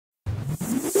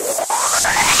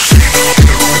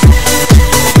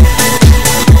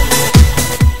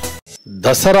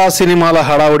దసరా సినిమాల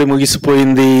హడావుడి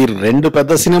ముగిసిపోయింది. 2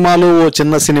 పెద్ద సినిమాలు, ఓ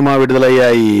చిన్న సినిమా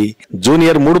విడుదలయ్యాయి.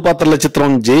 జూనియర్ 3 పాత్రల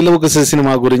చిత్రం జైలవకుశ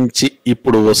సినిమా గురించి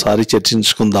ఇప్పుడు ఓసారి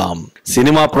చర్చించుకుందాం.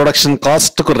 సినిమా ప్రొడక్షన్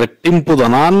కాస్ట్ కు రెట్టింపు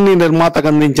ధనాన్ని నిర్మాతకు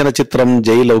అందించిన చిత్రం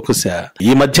జైలవకుశ.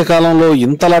 ఈ మధ్య కాలంలో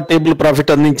ఇంతలా టేబుల్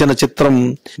ప్రాఫిట్ అందించిన చిత్రం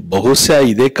బహుశా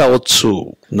ఇదే కావచ్చు.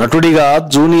 నటుడిగా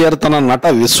జూనియర్ తన నట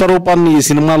విశ్వరూపాన్ని ఈ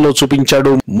సినిమాలో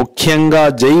చూపించాడు. ముఖ్యంగా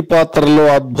జై పాత్రలో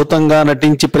అద్భుతంగా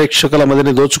నటించి ప్రేక్షకుల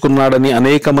మదిని దోచుకున్నాడని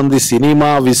అనేక మంది సినిమా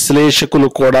విశ్లేషకులు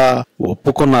కూడా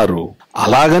ఒప్పుకున్నారు.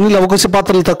 అలాగని లవకుశ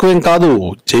పాత్రలు తక్కువేం కాదు.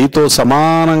 జైతో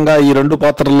సమానంగా ఈ 2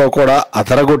 పాత్రల్లో కూడా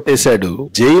అదరగొట్టేశాడు.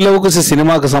 జై లవకుశ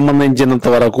సినిమాకు సంబంధించినంత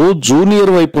వరకు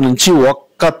జూనియర్ వైపు నుంచి ఒక్క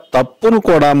తప్పును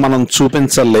కూడా మనం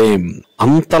చూపించలేం.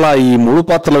 అంతలా ఈ 3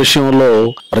 పాత్రల విషయంలో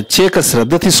ప్రత్యేక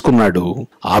శ్రద్ధ తీసుకున్నాడు.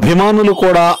 అభిమానులు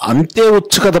కూడా అంతే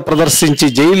ఉత్సుకత ప్రదర్శించి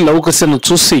జై లవకుశను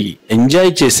చూసి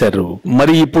ఎంజాయ్ చేశారు.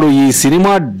 మరి ఇప్పుడు ఈ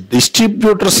సినిమా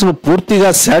డిస్ట్రిబ్యూటర్స్ ను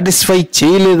పూర్తిగా సాటిస్ఫై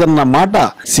చేయలేదన్న మాట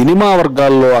సినిమా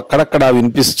వర్గాల్లో అక్కడక్కడా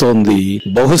వినిపిస్తోంది.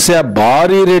 బహుశా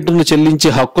భారీ రేటును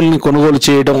చెల్లించి హక్కుల్ని కొనుగోలు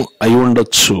చేయడం అయి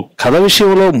ఉండొచ్చు. కథ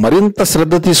విషయంలో మరింత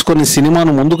శ్రద్ధ తీసుకుని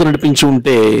సినిమాను ముందుకు నడిపించి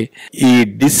ఉంటే ఈ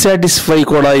డిస్సాటిస్ఫై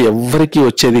కూడా ఎవ్వరికీ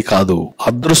వచ్చేది కాదు.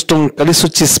 అదృష్టం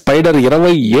కలిసొచ్చి స్పైడర్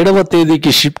 27వ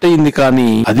తేదీకి షిఫ్ట్ అయింది,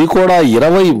 కానీ అది కూడా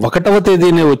 21వ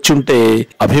తేదీనే వచ్చుంటే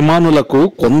అభిమానులకు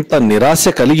కొంత నిరాశ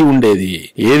కలిగి ఉండేది.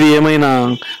 ఏది ఏమైనా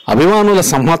అభిమానుల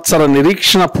సంవత్సర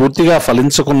నిరీక్షణ పూర్తిగా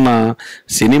ఫలించుకున్న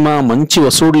సినిమా మంచి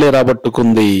వసూళ్లే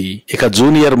రాబట్టుకుంది. ఇక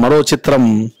జూనియర్ మరో చిత్రం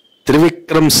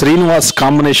త్రివిక్రమ్ శ్రీనివాస్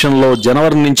కాంబినేషన్ లో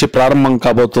జనవరి నుంచి ప్రారంభం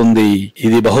కాబోతుంది.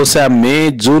 ఇది బహుశా మే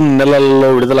జూన్ నెలల్లో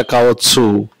విడుదల కావచ్చు.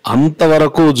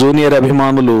 అంతవరకు జూనియర్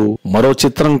అభిమానులు మరో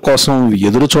చిత్రం కోసం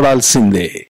ఎదురు చూడాల్సిందే.